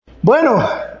Bueno,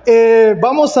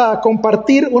 vamos a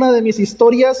compartir una de mis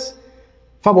historias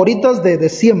favoritas de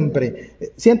siempre.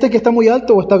 ¿Siente que está muy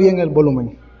alto o está bien el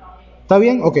volumen? ¿Está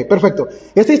bien? Ok, perfecto.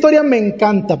 Esta historia me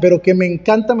encanta, pero que me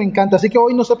encanta. Así que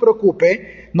hoy no se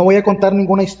preocupe, no voy a contar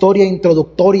ninguna historia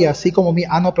introductoria, así como mi...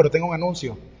 no, pero tengo un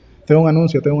anuncio.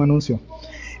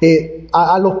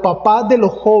 A los papás de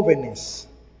los jóvenes,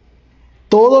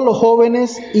 todos los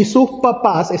jóvenes y sus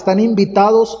papás están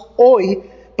invitados hoy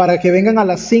para que vengan a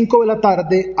las 5 de la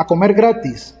tarde a comer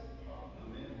gratis.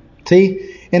 ¿Sí?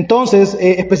 Entonces,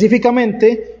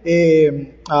 específicamente,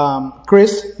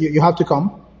 Chris, you have to come.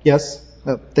 Yes.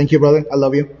 Thank you, brother. I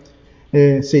love you.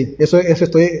 Sí, eso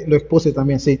lo expuse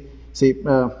también, sí.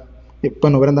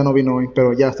 Bueno, Brenda no vino hoy,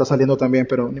 pero ya está saliendo también.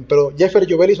 Pero Jeffer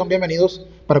y Jubeli son bienvenidos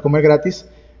para comer gratis.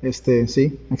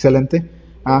 Sí, excelente.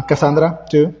 Cassandra,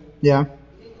 too. Yeah.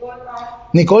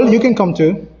 Nicole, you can come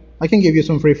too. I can give you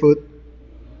some free food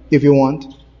if you want.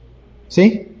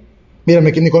 ¿Sí?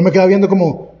 Mírame, que Nicole me queda viendo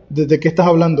como, ¿de qué estás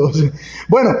hablando?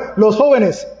 Bueno, los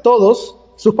jóvenes, todos,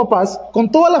 sus papás, con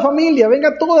toda la familia,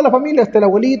 venga toda la familia, hasta el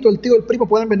abuelito, el tío, el primo,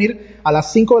 pueden venir a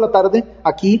las 5 de la tarde.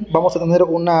 Aquí vamos a tener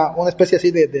una especie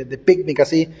así de picnic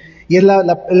así. Y es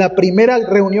la primera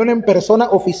reunión en persona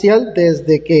oficial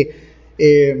desde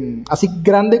que, así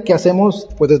grande que hacemos,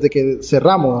 pues desde que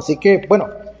cerramos. Así que, bueno,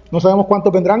 no sabemos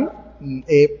cuántos vendrán,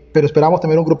 pero esperamos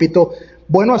tener un grupito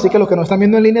bueno, así que los que nos están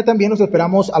viendo en línea también nos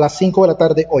esperamos a las 5 de la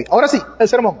tarde hoy. Ahora sí, el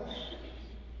sermón.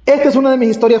 Esta es una de mis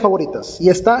historias favoritas y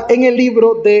está en el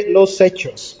libro de los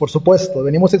Hechos, por supuesto.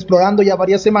 Venimos explorando ya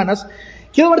varias semanas.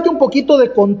 Quiero darte un poquito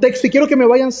de contexto y quiero que me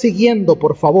vayan siguiendo,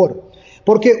 por favor.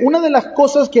 Porque una de las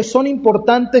cosas que son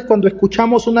importantes cuando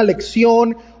escuchamos una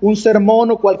lección, un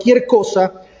sermón o cualquier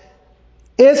cosa,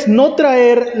 es no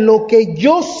traer lo que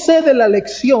yo sé de la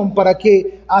lección para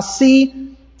que así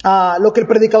lo que el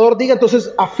predicador diga,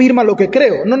 entonces afirma lo que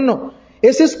creo. No.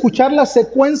 Es escuchar la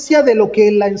secuencia de lo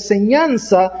que la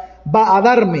enseñanza va a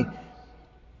darme.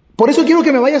 Por eso quiero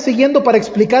que me vaya siguiendo para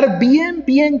explicar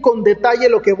bien con detalle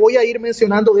lo que voy a ir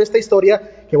mencionando de esta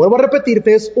historia, que vuelvo a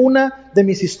repetirte, es una de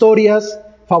mis historias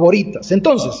favoritas.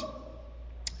 Entonces,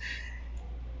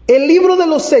 el libro de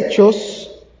los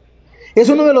Hechos es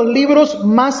uno de los libros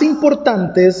más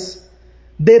importantes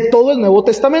de todo el Nuevo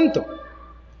Testamento.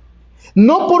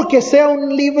 No porque sea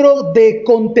un libro de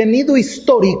contenido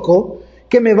histórico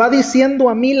que me va diciendo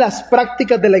a mí las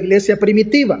prácticas de la iglesia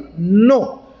primitiva,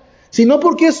 no, sino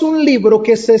porque es un libro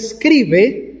que se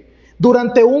escribe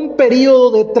durante un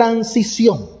periodo de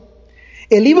transición.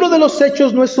 El libro de los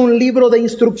Hechos no es un libro de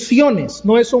instrucciones,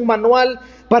 no es un manual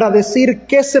para decir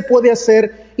qué se puede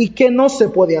hacer y qué no se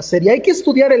puede hacer. Y hay que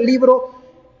estudiar el libro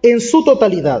en su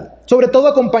totalidad, sobre todo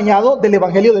acompañado del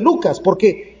Evangelio de Lucas,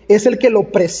 porque es el que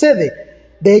lo precede.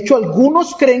 De hecho,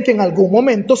 algunos creen que en algún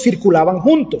momento circulaban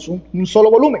juntos, un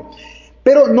solo volumen.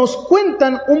 Pero nos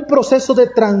cuentan un proceso de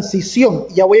transición.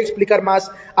 Ya voy a explicar más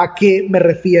a qué me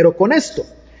refiero con esto.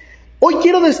 Hoy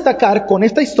quiero destacar con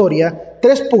esta historia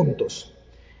 3 puntos.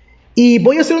 Y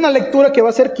voy a hacer una lectura que va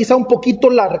a ser quizá un poquito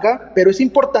larga, pero es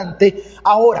importante.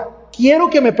 Ahora, quiero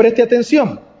que me preste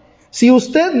atención. Si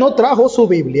usted no trajo su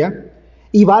Biblia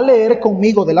y va a leer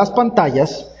conmigo de las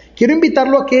pantallas, quiero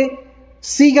invitarlo a que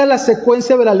siga la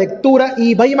secuencia de la lectura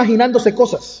y va imaginándose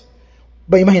cosas.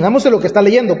 Va imaginándose lo que está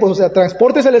leyendo, pues, o sea,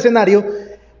 transportes el escenario,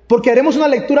 porque haremos una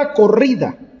lectura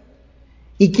corrida.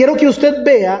 Y quiero que usted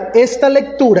vea esta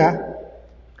lectura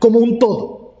como un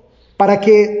todo, para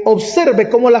que observe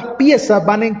cómo las piezas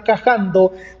van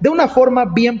encajando de una forma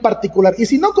bien particular. Y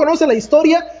si no conoce la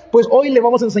historia, pues hoy le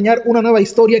vamos a enseñar una nueva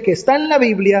historia que está en la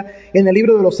Biblia, en el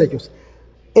libro de los Hechos.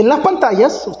 En las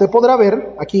pantallas usted podrá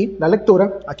ver aquí la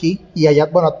lectura, aquí y allá,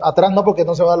 bueno, atrás no porque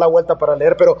no se va a dar la vuelta para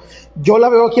leer, pero yo la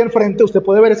veo aquí enfrente, usted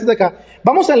puede ver este de acá.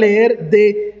 Vamos a leer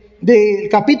del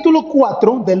capítulo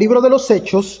 4 del libro de los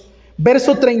Hechos,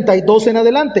 verso 32 en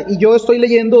adelante, y yo estoy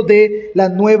leyendo de la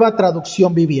Nueva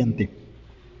Traducción Viviente.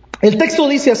 El texto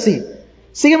dice así,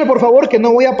 sígueme por favor que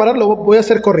no voy a parar, lo voy a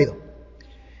hacer corrido.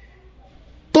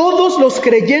 Todos los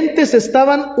creyentes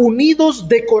estaban unidos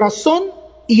de corazón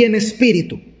y en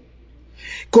espíritu.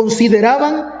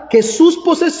 Consideraban que sus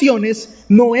posesiones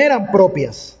no eran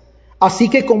propias, así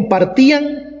que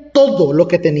compartían todo lo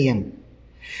que tenían.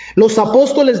 Los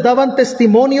apóstoles daban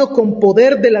testimonio con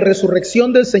poder de la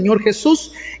resurrección del Señor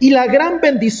Jesús y la gran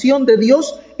bendición de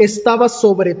Dios estaba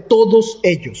sobre todos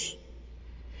ellos.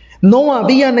 No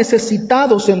había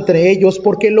necesitados entre ellos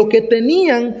porque los que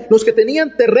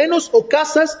tenían terrenos o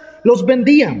casas los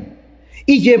vendían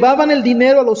y llevaban el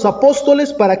dinero a los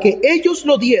apóstoles para que ellos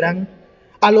lo dieran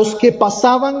a los que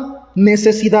pasaban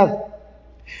necesidad.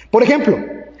 Por ejemplo,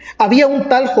 había un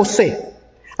tal José,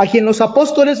 a quien los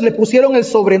apóstoles le pusieron el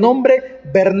sobrenombre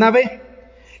Bernabé,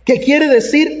 que quiere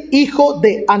decir hijo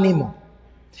de ánimo.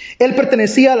 Él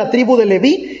pertenecía a la tribu de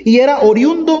Leví y era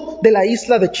oriundo de la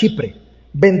isla de Chipre.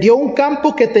 Vendió un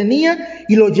campo que tenía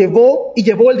y llevó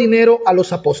el dinero a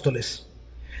los apóstoles.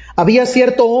 Había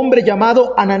cierto hombre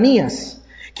llamado Ananías,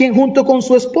 quien junto con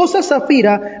su esposa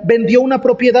Zafira vendió una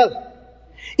propiedad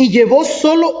y llevó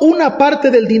solo una parte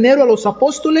del dinero a los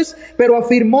apóstoles, pero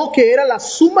afirmó que era la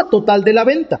suma total de la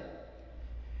venta.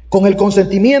 Con el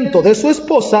consentimiento de su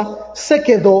esposa, se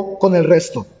quedó con el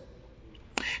resto.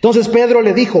 Entonces Pedro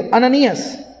le dijo: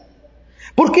 Ananías,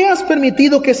 ¿por qué has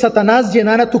permitido que Satanás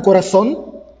llenara tu corazón?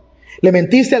 Le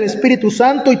mentiste al Espíritu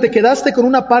Santo y te quedaste con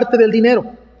una parte del dinero.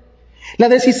 La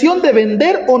decisión de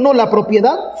vender o no la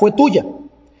propiedad fue tuya.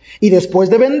 Y después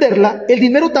de venderla, el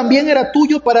dinero también era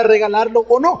tuyo para regalarlo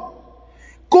o no.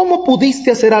 ¿Cómo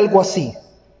pudiste hacer algo así?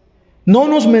 No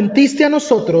nos mentiste a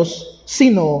nosotros,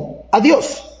 sino a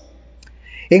Dios.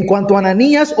 En cuanto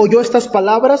Ananías oyó estas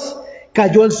palabras,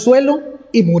 cayó al suelo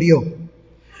y murió.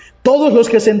 Todos los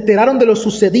que se enteraron de lo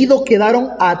sucedido quedaron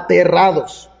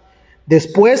aterrados.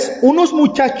 Después, unos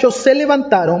muchachos se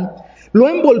levantaron, lo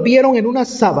envolvieron en una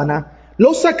sábana,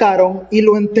 lo sacaron y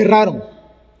lo enterraron.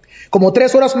 Como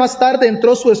 3 horas más tarde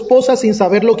entró su esposa sin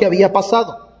saber lo que había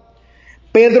pasado.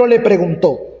 Pedro le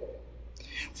preguntó: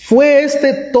 ¿fue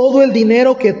este todo el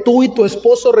dinero que tú y tu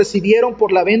esposo recibieron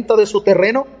por la venta de su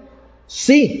terreno?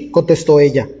 Sí, contestó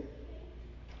ella.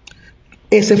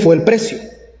 Ese fue el precio.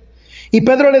 Y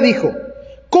Pedro le dijo: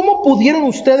 ¿cómo pudieron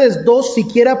ustedes dos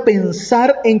siquiera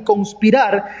pensar en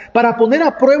conspirar para poner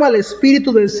a prueba al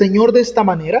Espíritu del Señor de esta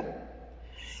manera?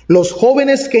 Los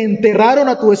jóvenes que enterraron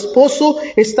a tu esposo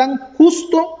están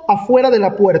justo afuera de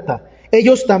la puerta.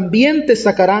 Ellos también te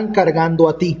sacarán cargando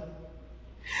a ti.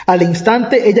 Al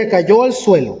instante ella cayó al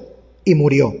suelo y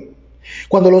murió.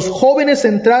 Cuando los jóvenes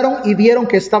entraron y vieron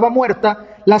que estaba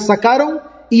muerta, la sacaron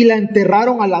y la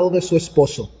enterraron al lado de su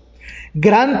esposo.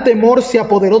 Gran temor se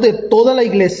apoderó de toda la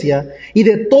iglesia y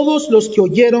de todos los que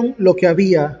oyeron lo que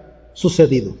había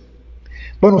sucedido.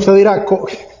 Bueno, usted dirá,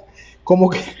 ¿cómo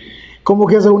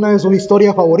que es una de sus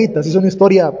historias favoritas? Es una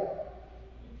historia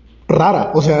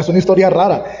rara, es una historia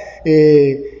rara.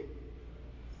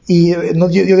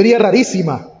 Yo diría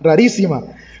rarísima.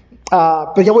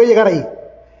 Pero ya voy a llegar ahí.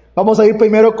 Vamos a ir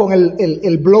primero con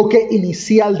el bloque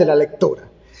inicial de la lectura.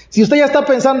 Si usted ya está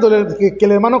pensando que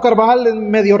el hermano Carvajal es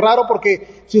medio raro,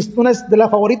 porque si es una de las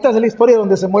favoritas de la historia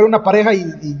donde se muere una pareja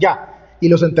y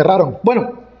los enterraron.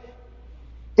 Bueno,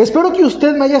 espero que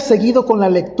usted me haya seguido con la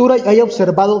lectura y haya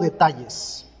observado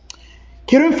detalles.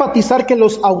 Quiero enfatizar que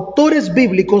los autores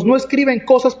bíblicos no escriben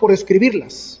cosas por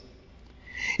escribirlas.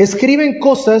 Escriben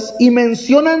cosas y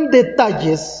mencionan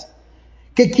detalles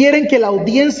que quieren que la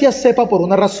audiencia sepa por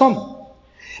una razón.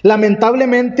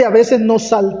 Lamentablemente a veces nos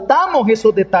saltamos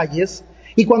esos detalles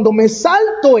y cuando me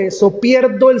salto eso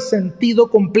pierdo el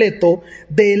sentido completo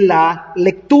de la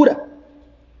lectura.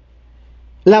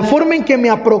 La forma en que me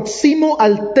aproximo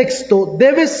al texto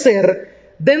debe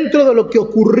ser dentro de lo que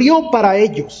ocurrió para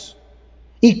ellos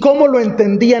y cómo lo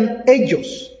entendían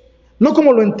ellos, no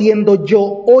como lo entiendo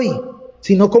yo hoy,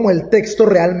 sino como el texto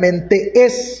realmente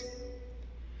es.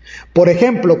 Por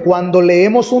ejemplo, cuando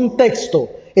leemos un texto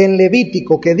en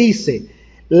Levítico que dice,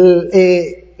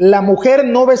 la mujer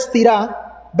no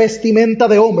vestirá vestimenta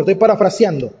de hombre, estoy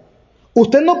parafraseando.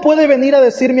 Usted no puede venir a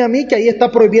decirme a mí que ahí está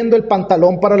prohibiendo el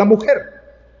pantalón para la mujer,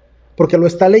 porque lo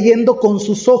está leyendo con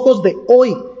sus ojos de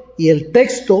hoy y el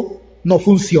texto no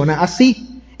funciona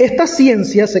así. Esta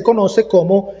ciencia se conoce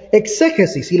como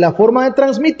exégesis y la forma de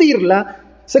transmitirla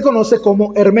se conoce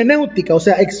como hermenéutica,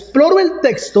 exploro el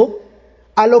texto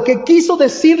a lo que quiso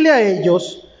decirle a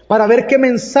ellos para ver qué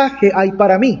mensaje hay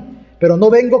para mí, pero no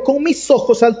vengo con mis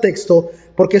ojos al texto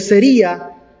porque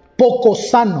sería poco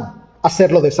sano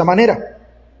hacerlo de esa manera.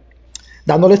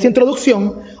 Dándole esta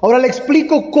introducción, ahora le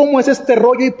explico cómo es este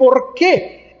rollo y por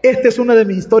qué esta es una de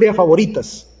mis historias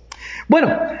favoritas.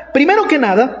 Bueno, primero que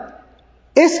nada,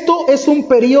 esto es un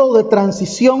periodo de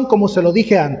transición, como se lo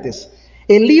dije antes.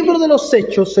 El libro de los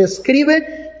Hechos se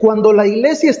escribe cuando la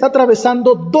iglesia está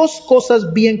atravesando 2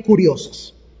 cosas bien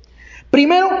curiosas.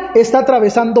 Primero, está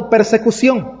atravesando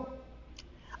persecución.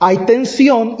 Hay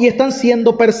tensión y están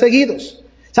siendo perseguidos.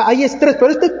 Hay estrés,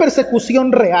 pero esta es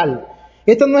persecución real.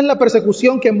 Esta no es la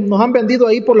persecución que nos han vendido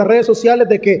ahí por las redes sociales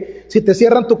de que si te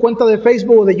cierran tu cuenta de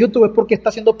Facebook o de YouTube es porque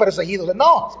estás siendo perseguido.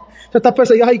 No, estás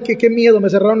perseguido, ay, qué miedo,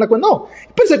 me cerraron la cuenta. No,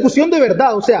 es persecución de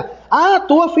verdad.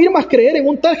 Tú afirmas creer en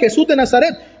un tal Jesús de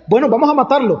Nazaret. Bueno, vamos a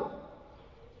matarlo.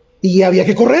 Y había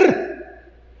que correr.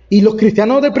 Y los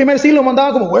cristianos del primer siglo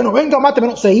mandaban como, bueno, venga, máteme.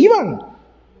 No, se iban.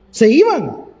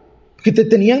 que te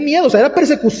tenían miedo, o sea, era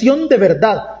persecución de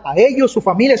verdad, a ellos, su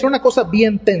familia, era una cosa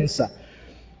bien tensa.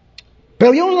 Pero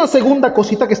había una segunda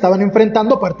cosita que estaban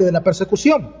enfrentando aparte de la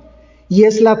persecución, y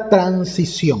es la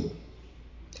transición.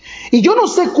 Y yo no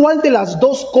sé cuál de las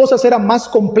dos cosas era más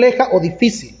compleja o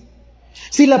difícil.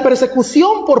 Si la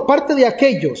persecución por parte de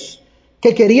aquellos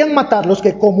que querían matarlos,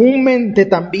 que comúnmente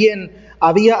también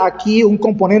había aquí un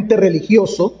componente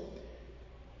religioso,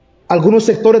 algunos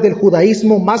sectores del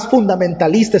judaísmo más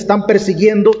fundamentalistas están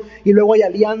persiguiendo, y luego hay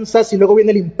alianzas, y luego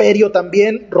viene el imperio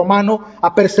también romano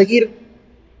a perseguir,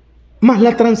 más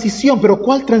la transición. ¿Pero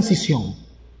cuál transición?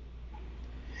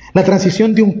 La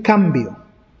transición de un cambio.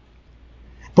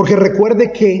 Porque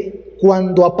recuerde que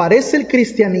cuando aparece el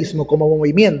cristianismo como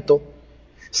movimiento,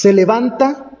 se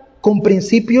levanta con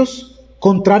principios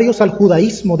contrarios al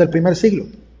judaísmo del primer siglo.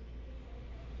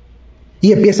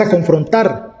 Y empieza a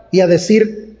confrontar y a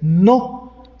decir,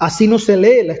 no, así no se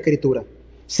lee la Escritura.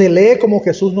 Se lee como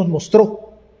Jesús nos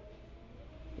mostró.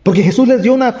 Porque Jesús les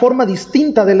dio una forma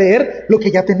distinta de leer lo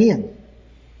que ya tenían.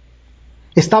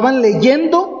 Estaban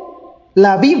leyendo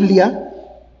la Biblia,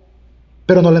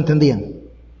 pero no la entendían.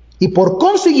 Y por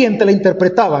consiguiente la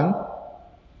interpretaban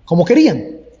como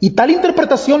querían. Y tal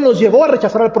interpretación los llevó a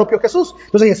rechazar al propio Jesús.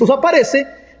 Entonces Jesús aparece,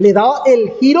 le da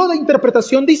el giro de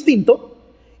interpretación distinto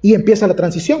y empieza la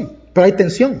transición. Pero hay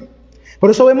tensión. Por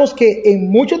eso vemos que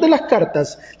en muchas de las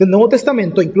cartas del Nuevo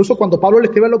Testamento, incluso cuando Pablo le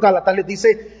escribe a los Gálatas, les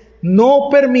dice, no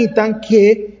permitan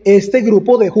que este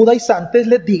grupo de judaizantes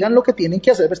les digan lo que tienen que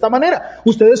hacer de esta manera.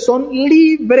 Ustedes son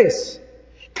libres.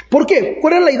 ¿Por qué?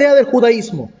 ¿Cuál es la idea del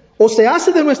judaísmo? O se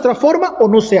hace de nuestra forma o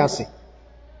no se hace.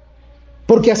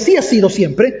 Porque así ha sido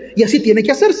siempre y así tiene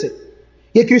que hacerse.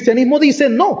 Y el cristianismo dice,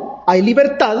 no, hay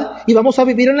libertad y vamos a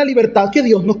vivir en la libertad que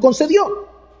Dios nos concedió.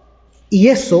 Y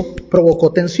eso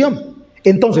provocó tensión.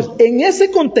 Entonces, en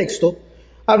ese contexto,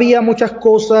 había muchas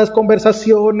cosas,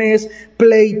 conversaciones,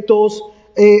 pleitos,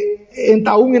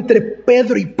 aún entre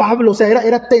Pedro y Pablo, o sea,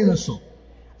 era tenso.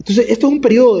 Entonces, esto es un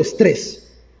periodo de estrés.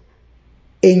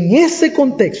 En ese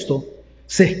contexto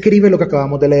se escribe lo que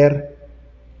acabamos de leer.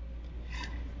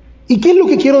 ¿Y qué es lo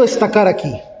que quiero destacar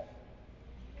aquí?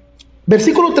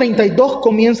 Versículo 32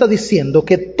 comienza diciendo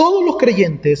que todos los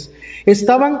creyentes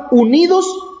estaban unidos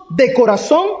de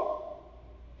corazón,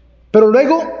 pero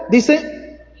luego dice,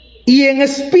 y en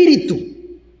espíritu.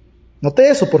 Note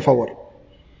eso, por favor.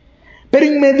 Pero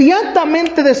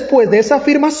inmediatamente después de esa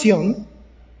afirmación,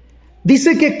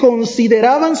 dice que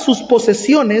consideraban sus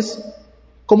posesiones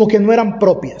como que no eran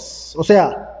propias. O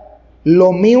sea,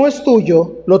 lo mío es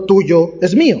tuyo, lo tuyo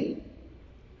es mío.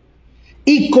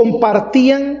 Y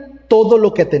compartían todo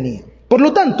lo que tenían. Por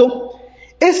lo tanto,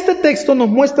 este texto nos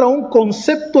muestra un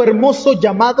concepto hermoso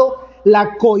llamado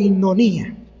la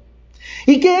coinonía.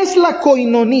 ¿Y qué es la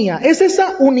coinonía? Es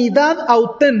esa unidad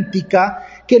auténtica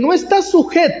que no está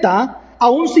sujeta a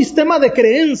un sistema de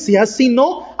creencias,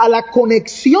 sino a la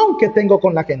conexión que tengo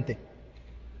con la gente.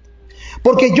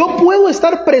 Porque yo puedo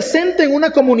estar presente en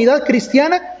una comunidad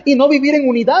cristiana y no vivir en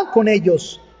unidad con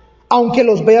ellos, aunque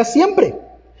los vea siempre.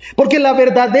 Porque la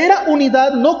verdadera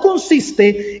unidad no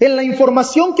consiste en la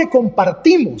información que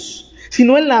compartimos,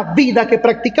 sino en la vida que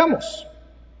practicamos.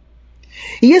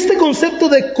 Y este concepto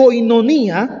de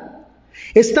coinonía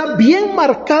está bien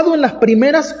marcado en las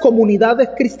primeras comunidades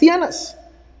cristianas.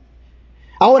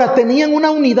 Ahora, tenían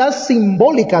una unidad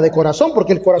simbólica de corazón,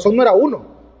 porque el corazón no era uno.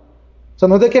 O sea,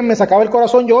 no es de que me sacaba el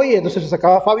corazón yo y entonces se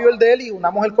sacaba Fabio el de él y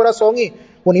unamos el corazón y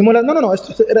unimos las... No,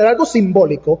 esto era algo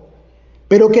simbólico,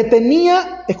 pero que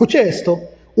tenía, escuche esto,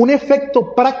 un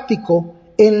efecto práctico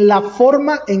en la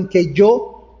forma en que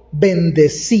yo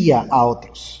bendecía a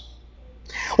otros.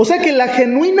 O sea que la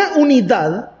genuina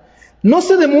unidad no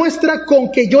se demuestra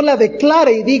con que yo la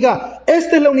declare y diga,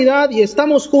 esta es la unidad y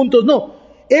estamos juntos. No,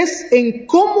 es en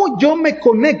cómo yo me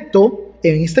conecto,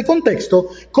 en este contexto,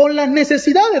 con las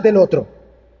necesidades del otro.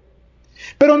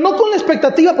 Pero no con la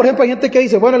expectativa, por ejemplo, hay gente que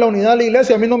dice, bueno, la unidad de la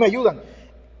iglesia a mí no me ayudan.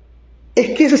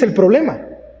 Es que ese es el problema.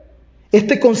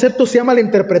 Este concepto se ha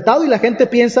malinterpretado y la gente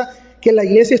piensa que la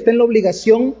iglesia está en la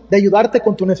obligación de ayudarte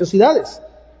con tus necesidades.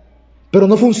 Pero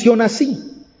no funciona así.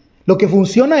 Lo que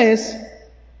funciona es,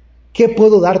 ¿qué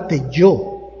puedo darte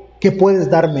yo? ¿Qué puedes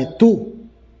darme tú?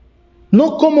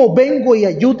 No cómo vengo y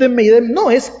ayúdenme,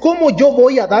 no, es cómo yo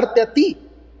voy a darte a ti.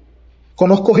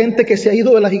 Conozco gente que se ha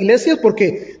ido de las iglesias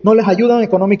porque no les ayudan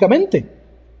económicamente.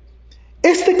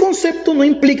 Este concepto no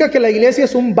implica que la iglesia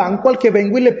es un banco al que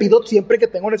vengo y le pido siempre que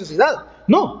tengo necesidad.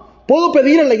 No, ¿puedo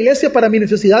pedir a la iglesia para mis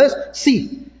necesidades?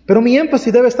 Sí, pero mi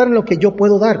énfasis debe estar en lo que yo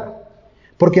puedo dar.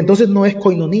 Porque entonces no es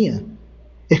coinonía,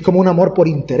 es como un amor por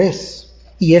interés.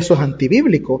 Y eso es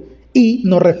antibíblico y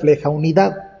no refleja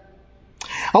unidad.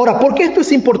 Ahora, ¿por qué esto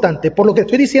es importante? ¿Por lo que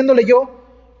estoy diciéndole yo?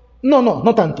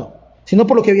 No tanto, sino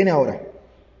por lo que viene ahora.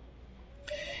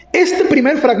 Este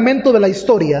primer fragmento de la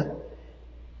historia,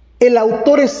 el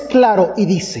autor es claro y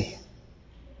dice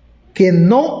que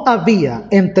no había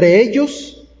entre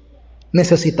ellos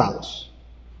necesitados.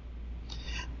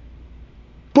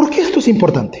 ¿Por qué esto es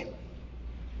importante?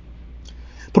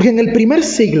 Porque en el primer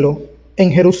siglo,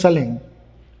 en Jerusalén,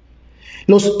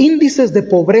 los índices de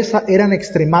pobreza eran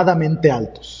extremadamente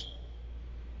altos.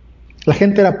 La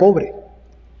gente era pobre.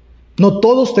 No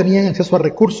todos tenían acceso a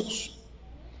recursos.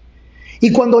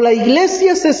 Y cuando la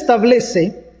iglesia se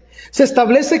establece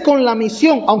con la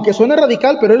misión, aunque suene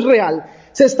radical, pero es real,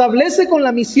 se establece con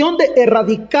la misión de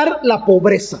erradicar la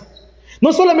pobreza.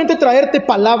 No solamente traerte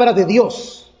palabra de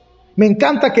Dios. Me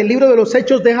encanta que el libro de los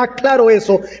Hechos deja claro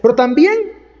eso, pero también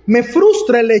me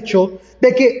frustra el hecho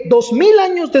de que 2000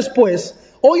 años después,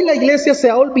 hoy la iglesia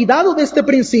se ha olvidado de este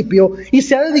principio y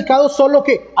se ha dedicado solo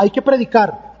que hay que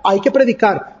predicar, hay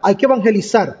que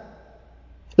evangelizar.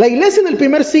 La iglesia en el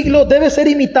primer siglo debe ser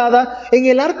imitada en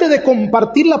el arte de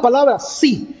compartir la palabra,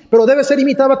 sí, pero debe ser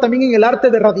imitada también en el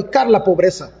arte de erradicar la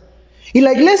pobreza. Y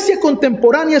la iglesia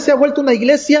contemporánea se ha vuelto una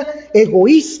iglesia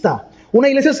egoísta, una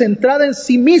iglesia centrada en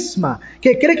sí misma,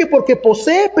 que cree que porque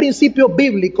posee principios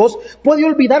bíblicos puede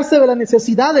olvidarse de la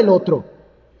necesidad del otro.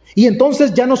 Y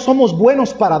entonces ya no somos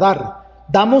buenos para dar,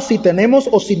 damos si tenemos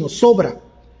o si nos sobra.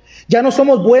 Ya no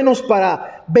somos buenos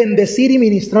para bendecir y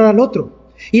ministrar al otro.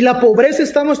 Y la pobreza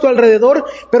está a nuestro alrededor,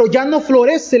 pero ya no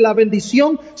florece la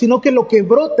bendición, sino que lo que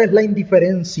brota es la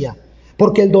indiferencia.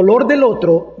 Porque el dolor del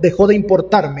otro dejó de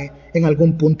importarme en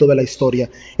algún punto de la historia.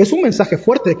 Es un mensaje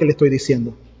fuerte que le estoy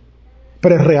diciendo,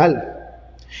 pero es real.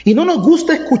 Y no nos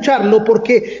gusta escucharlo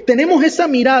porque tenemos esa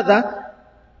mirada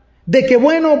de que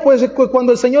bueno, pues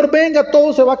cuando el Señor venga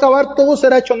todo se va a acabar, todo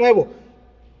será hecho nuevo.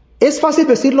 Es fácil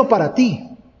decirlo para ti.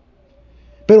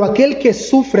 Pero aquel que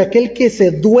sufre, aquel que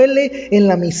se duele en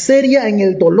la miseria, en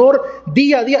el dolor,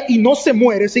 día a día, y no se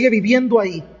muere, sigue viviendo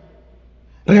ahí,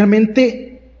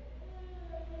 realmente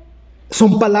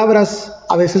son palabras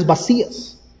a veces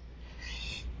vacías.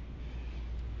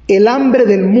 El hambre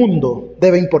del mundo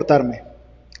debe importarme.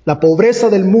 La pobreza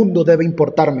del mundo debe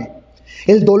importarme.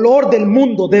 El dolor del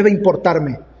mundo debe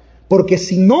importarme. Porque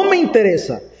si no me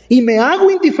interesa y me hago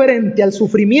indiferente al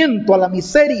sufrimiento, a la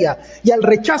miseria y al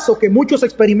rechazo que muchos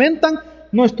experimentan,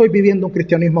 no estoy viviendo un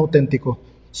cristianismo auténtico.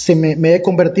 Me he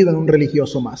convertido en un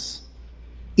religioso más.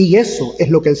 Y eso es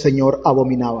lo que el Señor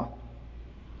abominaba.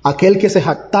 Aquel que se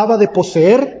jactaba de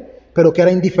poseer, pero que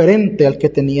era indiferente al que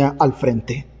tenía al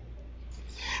frente.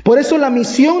 Por eso la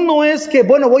misión no es que,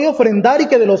 bueno, voy a ofrendar y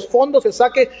que de los fondos se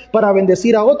saque para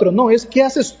bendecir a otros. No, es qué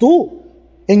haces tú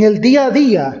en el día a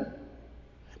día.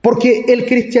 Porque el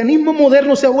cristianismo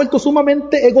moderno se ha vuelto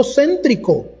sumamente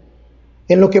egocéntrico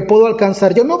en lo que puedo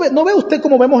alcanzar. No ve usted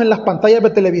como vemos en las pantallas de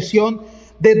televisión,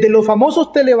 desde los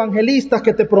famosos televangelistas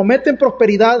que te prometen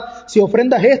prosperidad, si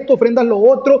ofrendas esto, ofrendas lo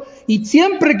otro, y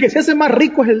siempre el que se hace más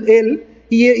rico es él,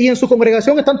 y en su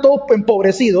congregación están todos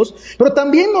empobrecidos. Pero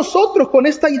también nosotros con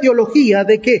esta ideología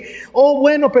de que,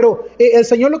 pero el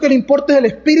Señor lo que le importa es el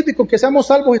espíritu y con que seamos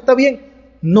salvos está bien.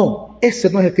 No, ese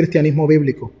no es el cristianismo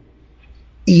bíblico.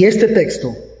 Y este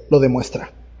texto lo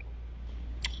demuestra.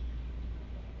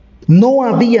 No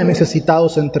había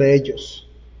necesitados entre ellos.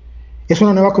 Es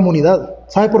una nueva comunidad.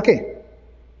 ¿Sabe por qué?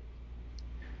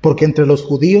 Porque entre los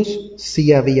judíos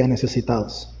sí había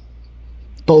necesitados.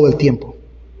 Todo el tiempo.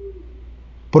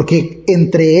 Porque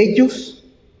entre ellos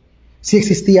sí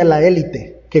existía la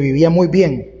élite que vivía muy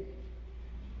bien,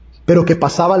 pero que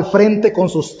pasaba al frente con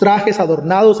sus trajes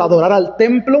adornados a adorar al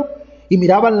templo y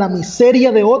miraban la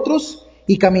miseria de otros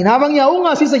y caminaban y aún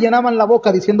así se llenaban la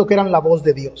boca diciendo que eran la voz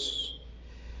de Dios.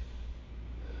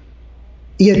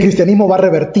 Y el cristianismo va a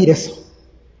revertir eso.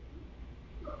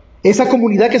 Esa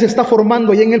comunidad que se está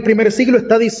formando ya en el primer siglo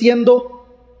está diciendo,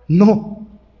 no,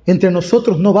 entre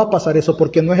nosotros no va a pasar eso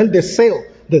porque no es el deseo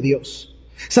de Dios.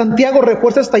 Santiago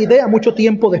refuerza esta idea mucho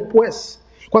tiempo después,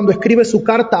 cuando escribe su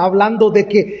carta hablando de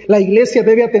que la iglesia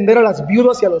debe atender a las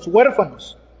viudas y a los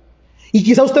huérfanos. Y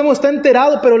quizá usted no está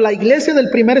enterado, pero la iglesia del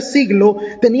primer siglo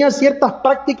tenía ciertas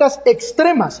prácticas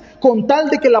extremas con tal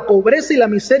de que la pobreza y la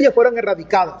miseria fueran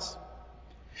erradicadas.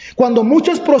 Cuando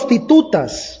muchas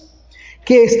prostitutas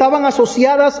que estaban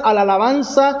asociadas a la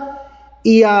alabanza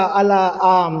y a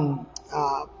la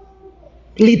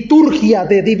liturgia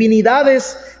de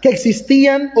divinidades que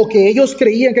existían o que ellos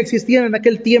creían que existían en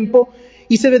aquel tiempo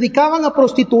y se dedicaban a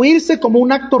prostituirse como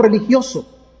un acto religioso.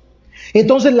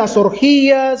 Entonces las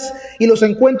orgías y los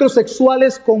encuentros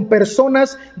sexuales con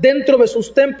personas dentro de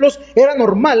sus templos era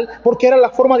normal porque era la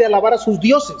forma de alabar a sus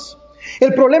dioses.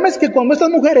 El problema es que cuando estas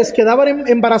mujeres quedaban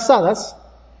embarazadas,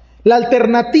 la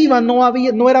alternativa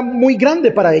no era muy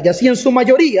grande para ellas, y en su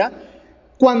mayoría,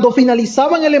 cuando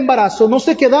finalizaban el embarazo, no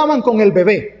se quedaban con el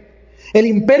bebé. El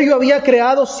imperio había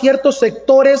creado ciertos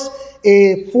sectores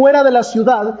fuera de la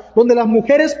ciudad, donde las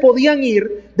mujeres podían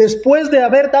ir después de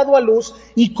haber dado a luz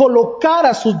y colocar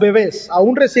a sus bebés,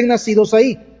 aún recién nacidos,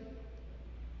 ahí.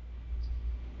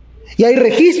 Y hay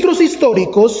registros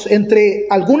históricos entre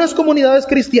algunas comunidades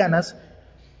cristianas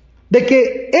de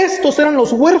que estos eran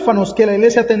los huérfanos que la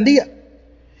iglesia atendía.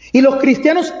 Y los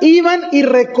cristianos iban y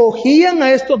recogían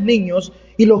a estos niños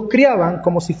y los criaban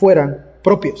como si fueran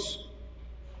propios.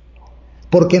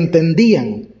 Porque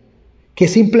entendían que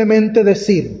simplemente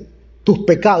decir tus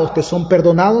pecados te son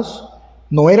perdonados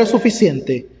no era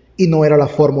suficiente y no era la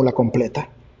fórmula completa.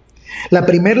 La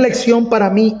primera lección para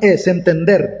mí es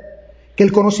entender que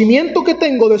el conocimiento que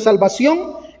tengo de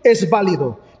salvación es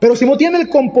válido, pero si no tiene el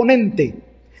componente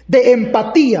de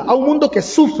empatía a un mundo que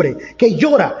sufre, que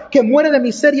llora, que muere de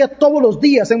miseria todos los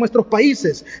días en nuestros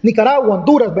países, Nicaragua,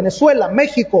 Honduras, Venezuela,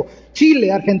 México,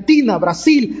 Chile, Argentina,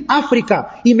 Brasil,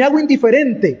 África, y me hago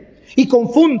indiferente y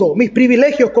confundo mis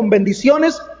privilegios con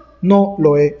bendiciones, no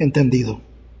lo he entendido.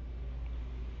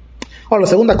 Ahora, la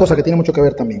segunda cosa que tiene mucho que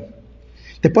ver también.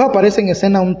 Después aparece en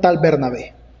escena un tal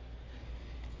Bernabé.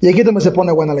 Y aquí es donde se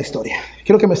pone buena la historia.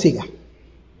 Quiero que me siga.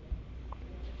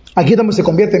 Aquí es donde se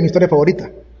convierte en mi historia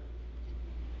favorita.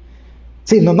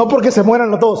 Sí, no porque se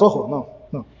mueran los dos, ojo,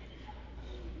 no.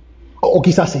 O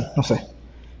quizás sí, no sé.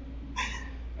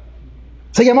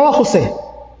 Se llamaba José.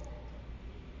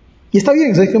 Y está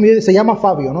bien, se llama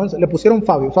Fabio, ¿no? Le pusieron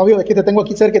Fabio. Fabio, aquí te tengo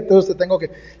aquí cerca, entonces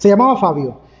se llamaba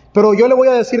Fabio. Pero yo le voy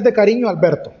a decir de cariño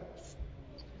Alberto.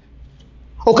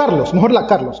 O Carlos, mejor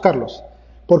Carlos.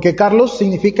 Porque Carlos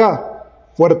significa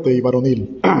fuerte y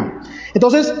varonil.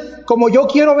 Entonces, como yo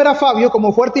quiero ver a Fabio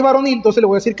como fuerte y varonil, entonces le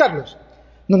voy a decir Carlos.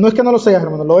 No es que no lo seas,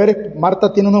 hermano, lo eres.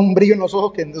 Marta tiene un brillo en los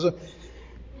ojos que...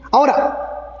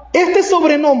 Ahora, este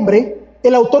sobrenombre,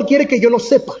 el autor quiere que yo lo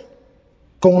sepa,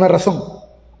 con una razón.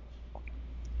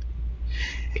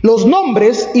 Los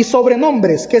nombres y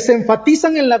sobrenombres que se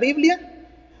enfatizan en la Biblia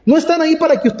no están ahí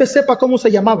para que usted sepa cómo se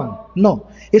llamaban, no.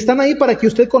 Están ahí para que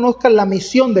usted conozca la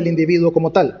misión del individuo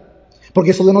como tal,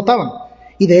 porque eso denotaban.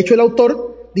 Y de hecho el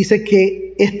autor dice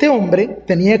que este hombre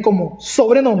tenía como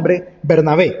sobrenombre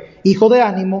Bernabé, hijo de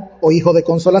ánimo o hijo de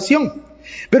consolación.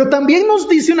 Pero también nos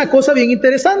dice una cosa bien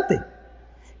interesante,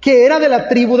 que era de la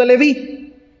tribu de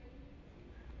Leví.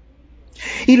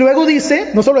 Y luego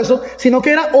dice, no solo eso, sino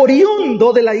que era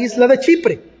oriundo de la isla de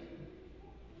Chipre.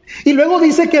 Y luego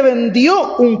dice que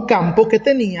vendió un campo que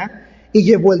tenía y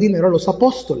llevó el dinero a los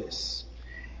apóstoles.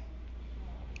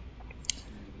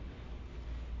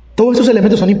 Todos esos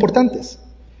elementos son importantes.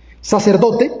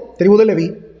 Sacerdote, tribu de Leví,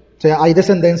 o sea, hay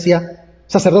descendencia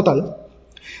sacerdotal.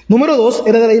 Número 2,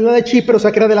 era de la isla de Chipre, o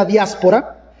sea que era de la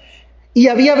diáspora, y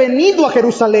había venido a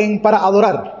Jerusalén para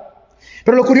adorar.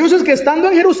 Pero lo curioso es que estando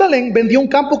en Jerusalén, vendió un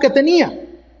campo que tenía.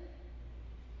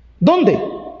 ¿Dónde?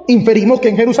 Inferimos que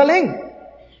en Jerusalén.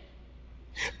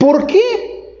 ¿Por qué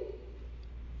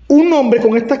un hombre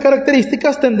con estas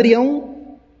características tendría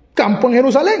un campo en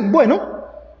Jerusalén? Bueno,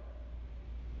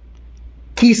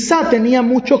 quizá tenía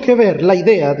mucho que ver la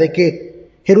idea de que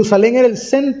Jerusalén era el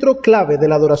centro clave de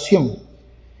la adoración.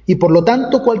 Y por lo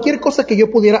tanto, cualquier cosa que yo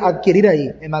pudiera adquirir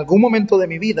ahí, en algún momento de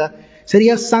mi vida,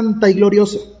 sería santa y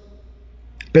gloriosa.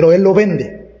 Pero él lo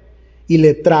vende y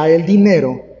le trae el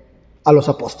dinero a los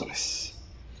apóstoles.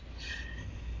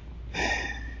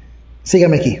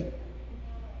 Sígame aquí.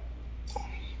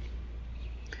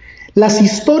 Las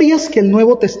historias que el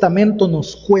Nuevo Testamento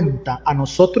nos cuenta a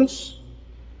nosotros,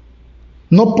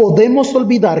 no podemos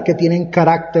olvidar que tienen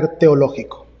carácter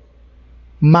teológico,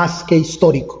 más que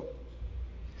histórico.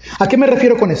 ¿A qué me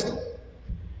refiero con esto?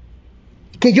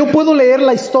 Que yo puedo leer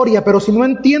la historia, pero si no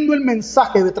entiendo el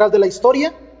mensaje detrás de la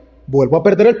historia, vuelvo a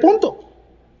perder el punto.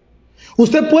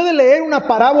 Usted puede leer una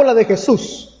parábola de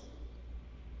Jesús.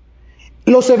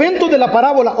 ¿Los eventos de la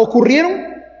parábola ocurrieron?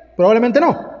 Probablemente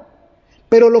no.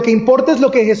 Pero lo que importa es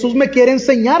lo que Jesús me quiere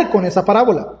enseñar con esa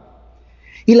parábola.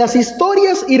 Y las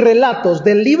historias y relatos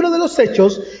del libro de los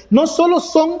Hechos no solo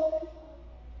son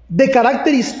de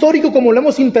carácter histórico como lo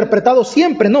hemos interpretado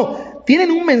siempre, no.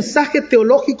 Tienen un mensaje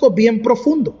teológico bien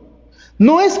profundo.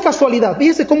 No es casualidad.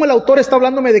 Fíjese cómo el autor está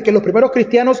hablándome de que los primeros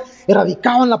cristianos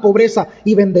erradicaban la pobreza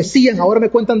y bendecían. Ahora me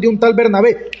cuentan de un tal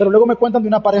Bernabé, pero luego me cuentan de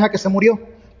una pareja que se murió.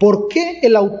 ¿Por qué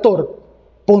el autor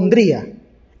pondría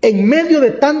en medio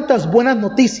de tantas buenas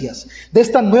noticias de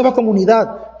esta nueva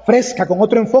comunidad fresca con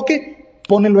otro enfoque,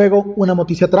 pone luego una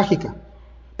noticia trágica?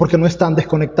 Porque no están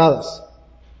desconectadas.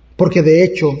 porque de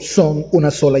hecho son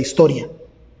una sola historia.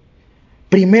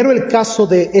 Primero el caso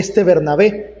de este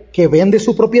Bernabé que vende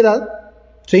su propiedad,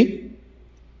 ¿sí?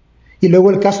 Y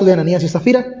luego el caso de Ananías y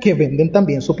Zafira que venden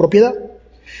también su propiedad.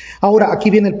 Ahora, aquí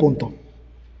viene el punto.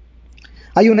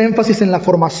 Hay un énfasis en la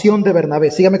formación de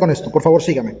Bernabé. Sígame con esto, por favor,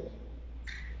 sígame.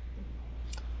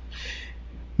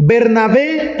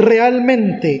 Bernabé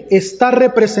realmente está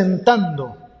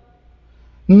representando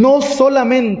no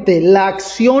solamente la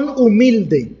acción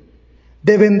humilde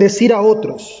de bendecir a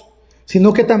otros,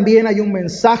 sino que también hay un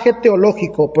mensaje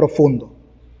teológico profundo.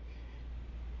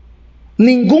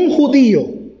 Ningún judío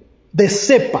de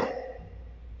cepa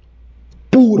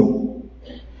puro,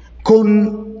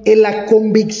 con la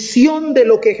convicción de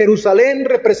lo que Jerusalén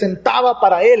representaba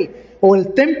para él o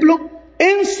el templo,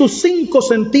 en sus 5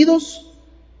 sentidos,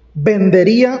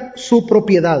 vendería su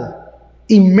propiedad,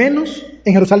 y menos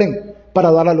en Jerusalén,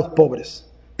 para dar a los pobres.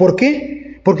 ¿Por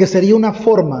qué? Porque sería una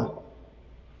forma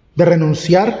de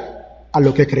renunciar a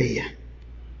lo que creía.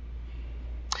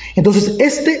 Entonces,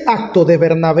 este acto de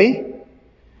Bernabé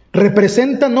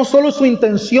representa no solo su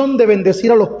intención de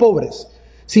bendecir a los pobres,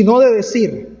 sino de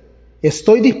decir,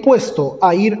 estoy dispuesto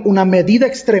a ir una medida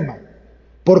extrema,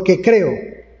 porque creo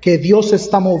que Dios se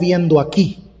está moviendo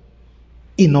aquí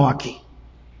y no aquí.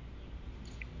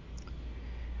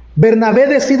 Bernabé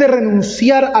decide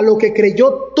renunciar a lo que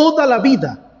creyó toda la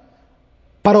vida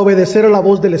para obedecer a la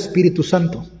voz del Espíritu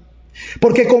Santo,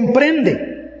 porque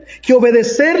comprende que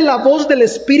obedecer la voz del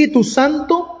Espíritu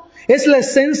Santo es la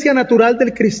esencia natural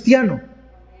del cristiano.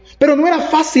 Pero no era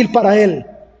fácil para él,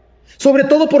 sobre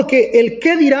todo porque el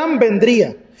qué dirán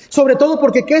vendría, sobre todo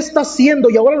porque qué está haciendo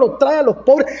y ahora lo trae a los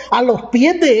pobres a los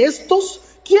pies de estos.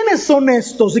 ¿Quiénes son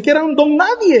estos? Siquiera un don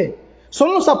nadie.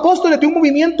 Son los apóstoles de un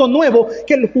movimiento nuevo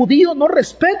que el judío no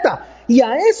respeta. Y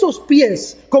a esos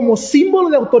pies, como símbolo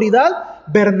de autoridad,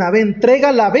 Bernabé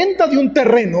entrega la venta de un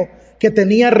terreno que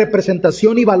tenía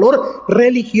representación y valor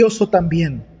religioso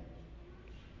también.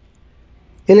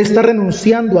 Él está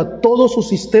renunciando a todo su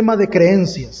sistema de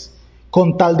creencias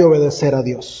con tal de obedecer a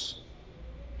Dios.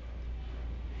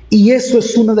 Y eso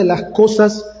es una de las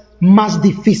cosas más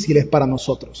difíciles para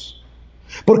nosotros.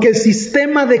 Porque el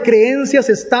sistema de creencias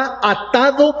está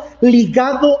atado,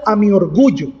 ligado a mi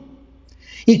orgullo.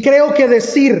 Y creo que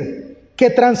decir que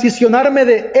transicionarme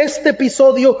de este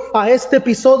episodio a este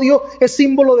episodio es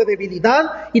símbolo de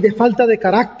debilidad y de falta de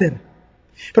carácter.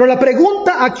 Pero la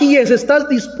pregunta aquí es, ¿estás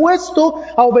dispuesto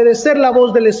a obedecer la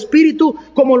voz del Espíritu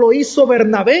como lo hizo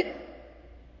Bernabé?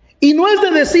 Y no es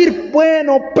de decir,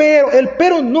 bueno, pero, el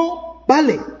pero no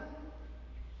vale.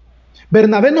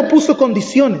 Bernabé no puso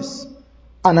condiciones.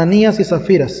 Ananías y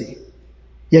Zafira sí.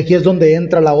 Y aquí es donde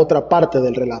entra la otra parte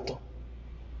del relato.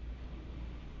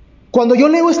 Cuando yo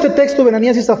leo este texto de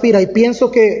Ananías y Zafira y pienso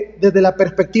que desde la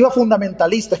perspectiva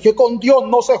fundamentalista, es que con Dios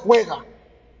no se juega.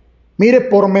 Mire,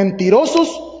 por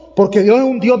mentirosos, porque Dios es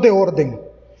un Dios de orden.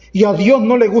 Y a Dios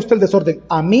no le gusta el desorden.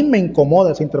 A mí me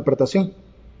incomoda esa interpretación.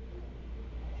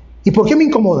 ¿Y por qué me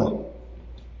incomoda?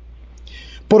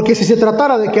 Porque si se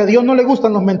tratara de que a Dios no le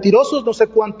gustan los mentirosos, no sé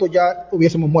cuánto ya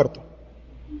hubiésemos muerto.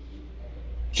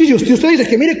 Si usted dice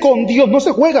que mire, con Dios no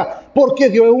se juega, porque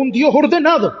Dios es un Dios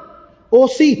ordenado. O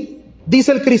sí,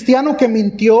 dice el cristiano que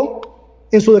mintió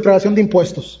en su declaración de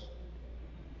impuestos,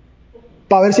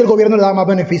 para ver si el gobierno le da más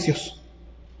beneficios.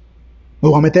 Me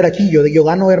voy a meter aquí, yo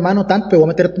gano, hermano, tanto, pero voy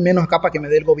a meter menos acá para que me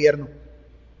dé el gobierno.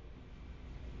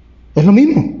 Es lo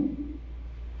mismo.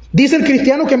 Dice el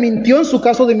cristiano que mintió en su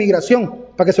caso de inmigración,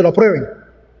 para que se lo aprueben.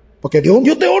 Porque Dios es un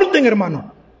Dios de orden,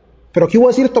 hermano. Pero aquí voy a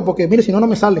decir esto porque, mire, si no, no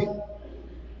me sale.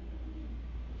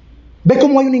 ¿Ve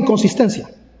cómo hay una inconsistencia?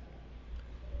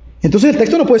 Entonces el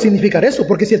texto no puede significar eso,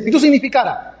 porque si el texto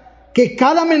significara que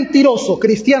cada mentiroso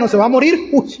cristiano se va a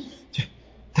morir,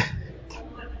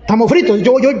 estamos fritos.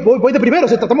 Yo voy de primero,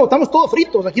 estamos todos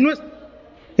fritos. Aquí no es.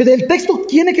 El texto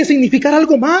tiene que significar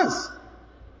algo más.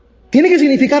 Tiene que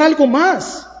significar algo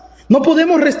más. No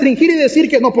podemos restringir y decir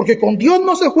que no, porque con Dios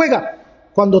no se juega,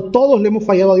 cuando todos le hemos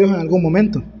fallado a Dios en algún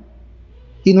momento.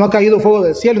 Y no ha caído fuego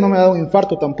del cielo y no me ha dado un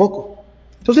infarto tampoco.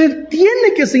 Entonces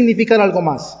tiene que significar algo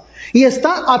más. Y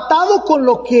está atado con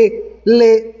lo que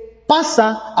le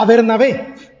pasa a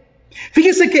Bernabé.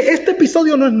 Fíjese que este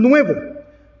episodio no es nuevo,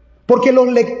 porque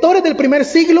los lectores del primer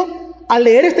siglo, al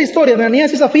leer esta historia de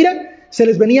Ananías y Zafira, se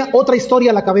les venía otra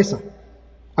historia a la cabeza.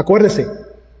 Acuérdese,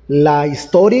 la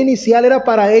historia inicial era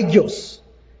para ellos,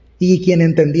 y quien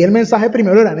entendía el mensaje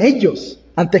primero eran ellos,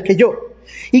 antes que yo.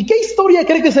 ¿Y qué historia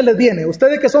cree que se les viene?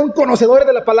 Ustedes que son conocedores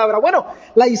de la palabra. Bueno,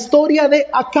 la historia de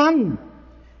Acán,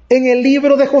 en el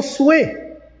libro de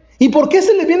Josué. ¿Y por qué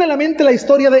se les viene a la mente la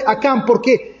historia de Acán? ¿Por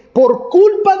qué? por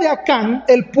culpa de Acán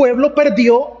el pueblo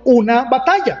perdió una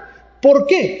batalla. ¿Por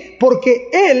qué? Porque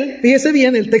él, fíjese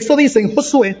bien, el texto dice en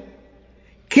Josué,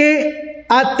 que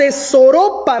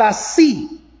atesoró para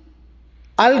sí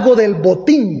algo del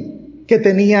botín que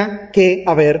tenía que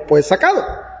haber pues sacado.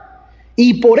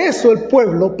 Y por eso el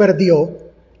pueblo perdió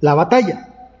la batalla.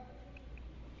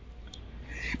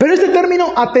 Pero este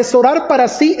término atesorar para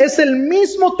sí es el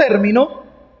mismo término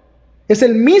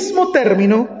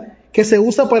que se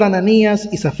usa para Ananías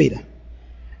y Zafira.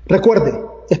 Recuerde,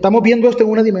 estamos viendo esto en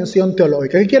una dimensión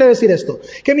teológica. ¿Qué quiere decir esto?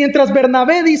 Que mientras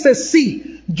Bernabé dice,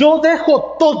 sí, yo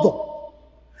dejo todo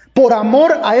por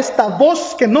amor a esta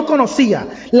voz que no conocía,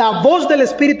 la voz del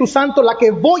Espíritu Santo, la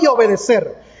que voy a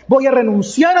obedecer. Voy a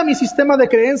renunciar a mi sistema de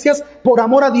creencias por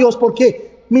amor a Dios,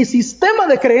 porque mi sistema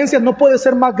de creencias no puede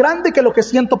ser más grande que lo que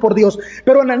siento por Dios.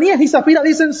 Pero Ananías y Zafira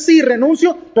dicen, sí,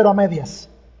 renuncio, pero a medias.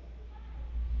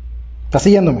 ¿Está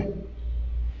siguiéndome?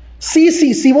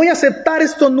 Sí, voy a aceptar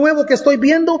esto nuevo que estoy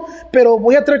viendo, pero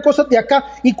voy a traer cosas de acá.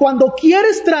 Y cuando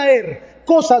quieres traer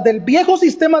cosas del viejo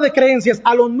sistema de creencias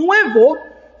a lo nuevo,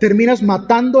 terminas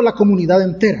matando la comunidad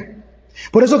entera.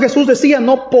 Por eso Jesús decía,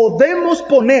 no podemos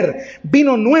poner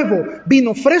vino nuevo,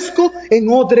 vino fresco en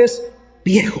odres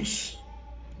viejos.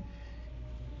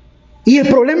 Y el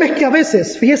problema es que a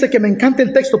veces, fíjese que me encanta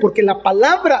el texto, porque la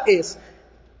palabra es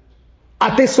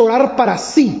atesorar para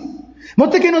sí.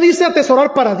 Note que no dice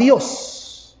atesorar para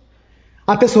Dios,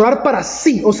 atesorar para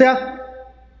sí, o sea,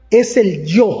 es el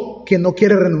yo que no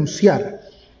quiere renunciar.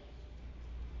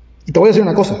 Y te voy a decir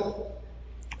una cosa,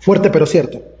 fuerte pero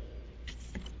cierto.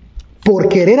 Por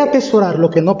querer atesorar lo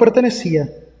que no pertenecía,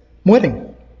 mueren.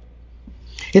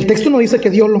 El texto no dice que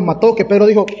Dios los mató, que Pedro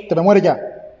dijo, te me mueres ya.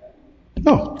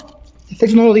 No, el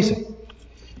texto no lo dice.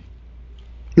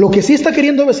 Lo que sí está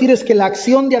queriendo decir es que la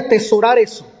acción de atesorar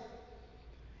eso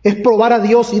es probar a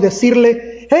Dios y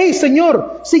decirle, hey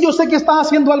Señor, sí yo sé que estás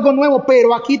haciendo algo nuevo,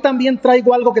 pero aquí también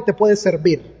traigo algo que te puede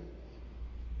servir.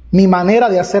 Mi manera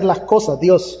de hacer las cosas,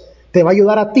 Dios, te va a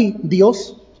ayudar a ti,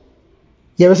 Dios.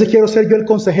 Y a veces quiero ser yo el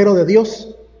consejero de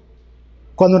Dios,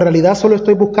 cuando en realidad solo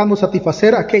estoy buscando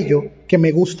satisfacer aquello que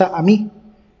me gusta a mí.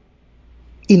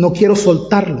 Y no quiero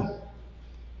soltarlo.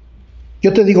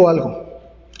 Yo te digo algo,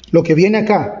 lo que viene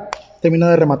acá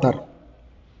termina de rematar.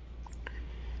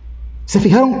 ¿Se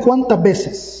fijaron cuántas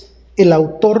veces el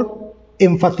autor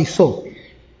enfatizó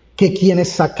que quienes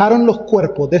sacaron los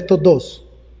cuerpos de estos dos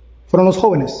fueron los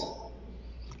jóvenes?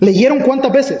 ¿Leyeron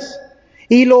cuántas veces?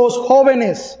 Y los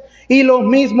jóvenes, y los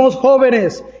mismos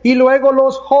jóvenes, y luego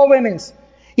los jóvenes,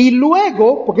 y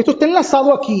luego, porque esto está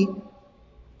enlazado aquí,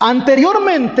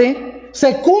 anteriormente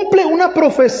se cumple una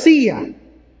profecía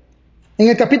en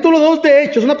el capítulo 2 de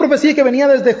Hechos, una profecía que venía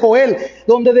desde Joel,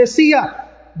 donde decía,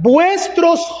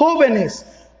 vuestros jóvenes,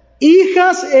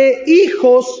 hijas e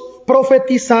hijos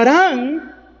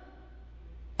profetizarán,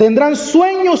 tendrán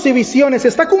sueños y visiones. Se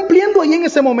está cumpliendo ahí en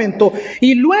ese momento.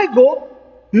 Y luego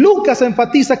Lucas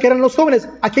enfatiza que eran los jóvenes.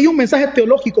 Aquí hay un mensaje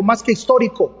teológico más que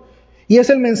histórico, y es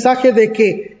el mensaje de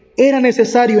que era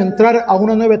necesario entrar a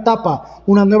una nueva etapa,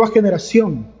 una nueva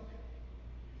generación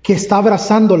que está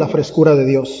abrazando la frescura de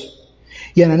Dios.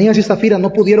 Y Ananías y Zafira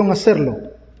no pudieron hacerlo,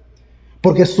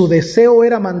 porque su deseo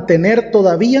era mantener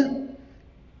todavía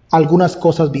algunas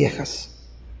cosas viejas.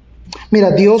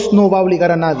 Mira, Dios no va a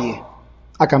obligar a nadie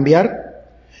a cambiar,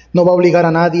 no va a obligar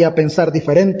a nadie a pensar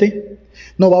diferente,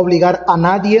 no va a obligar a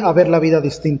nadie a ver la vida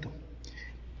distinto.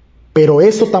 Pero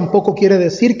eso tampoco quiere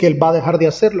decir que Él va a dejar de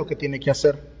hacer lo que tiene que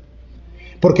hacer,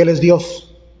 porque Él es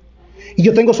Dios. Y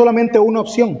yo tengo solamente una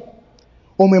opción: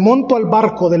 o me monto al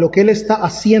barco de lo que Él está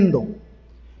haciendo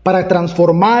para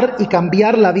transformar y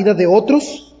cambiar la vida de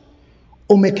otros,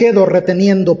 o me quedo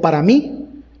reteniendo para mí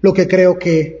lo que creo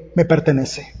que me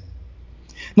pertenece.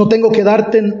 No tengo que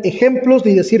darte ejemplos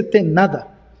ni decirte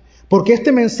nada, porque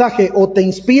este mensaje o te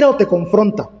inspira o te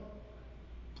confronta,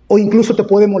 o incluso te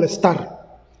puede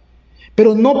molestar.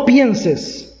 Pero no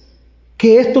pienses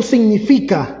que esto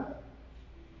significa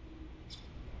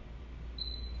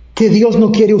que Dios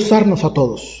no quiere usarnos a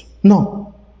todos.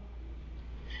 No.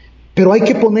 Pero hay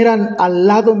que poner al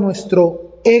lado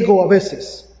nuestro ego a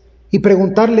veces y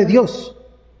preguntarle, Dios,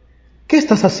 ¿qué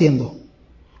estás haciendo?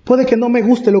 Puede que no me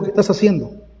guste lo que estás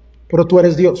haciendo, pero tú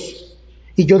eres Dios.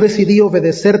 Y yo decidí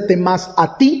obedecerte más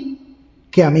a ti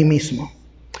que a mí mismo.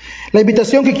 La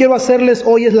invitación que quiero hacerles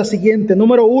hoy es la siguiente.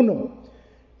 Número 1,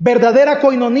 verdadera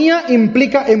coinonía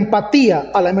implica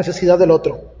empatía a la necesidad del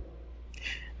otro.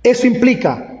 Eso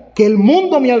implica que el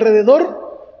mundo a mi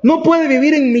alrededor no puede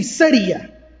vivir en miseria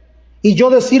y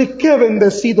yo decir qué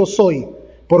bendecido soy,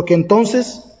 porque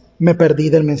entonces me perdí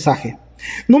del mensaje.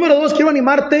 Número 2, quiero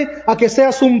animarte a que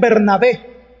seas un Bernabé.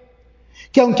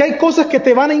 Que aunque hay cosas que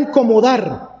te van a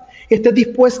incomodar, estés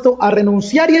dispuesto a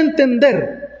renunciar y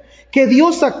entender que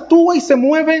Dios actúa y se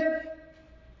mueve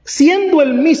siendo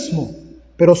el mismo,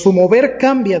 pero su mover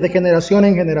cambia de generación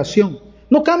en generación.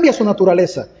 No cambia su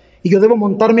naturaleza. Y yo debo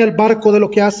montarme al barco de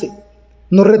lo que hace,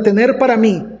 no retener para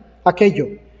mí aquello,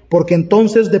 porque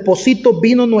entonces deposito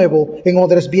vino nuevo en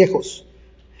odres viejos.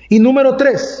 Y número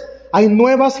 3, hay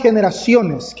nuevas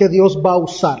generaciones que Dios va a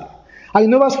usar. Hay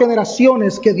nuevas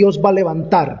generaciones que Dios va a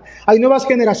levantar. Hay nuevas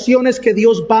generaciones que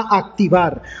Dios va a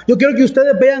activar. Yo quiero que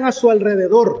ustedes vean a su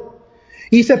alrededor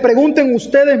y se pregunten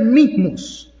ustedes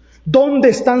mismos, ¿dónde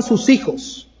están sus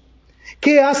hijos?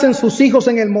 ¿Qué hacen sus hijos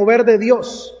en el mover de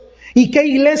Dios? ¿Y qué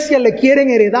iglesia le quieren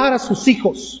heredar a sus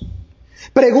hijos?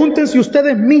 Pregúntense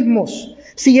ustedes mismos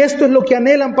si esto es lo que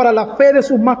anhelan para la fe de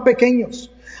sus más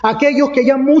pequeños. Aquellos que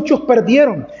ya muchos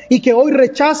perdieron y que hoy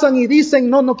rechazan y dicen,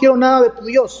 no quiero nada de tu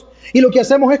Dios. Y lo que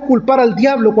hacemos es culpar al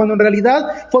diablo, cuando en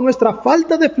realidad fue nuestra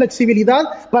falta de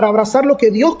flexibilidad para abrazar lo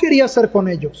que Dios quería hacer con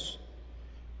ellos.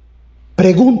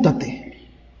 Pregúntate,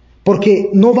 porque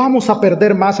no vamos a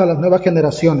perder más a las nuevas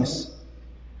generaciones.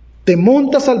 Te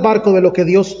montas al barco de lo que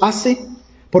Dios hace,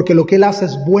 porque lo que Él hace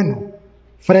es bueno,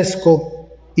 fresco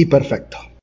y perfecto.